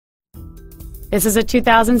This is a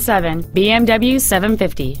 2007 BMW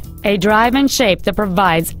 750, a drive and shape that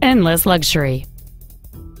provides endless luxury.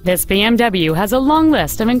 This BMW has a long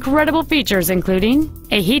list of incredible features including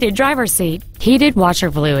a heated driver's seat, heated washer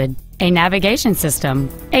fluid, a navigation system,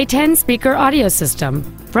 a 10-speaker audio system,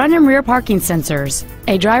 front and rear parking sensors,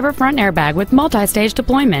 a driver front airbag with multi-stage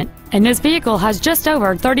deployment, and this vehicle has just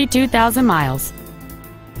over 32,000 miles.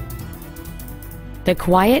 The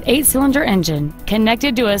quiet 8-cylinder engine,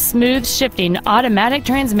 connected to a smooth shifting automatic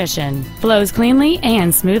transmission, flows cleanly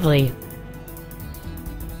and smoothly.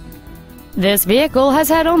 This vehicle has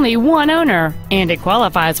had only one owner, and it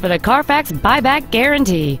qualifies for the Carfax buyback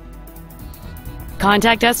guarantee.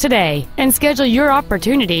 Contact us today and schedule your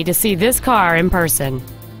opportunity to see this car in person.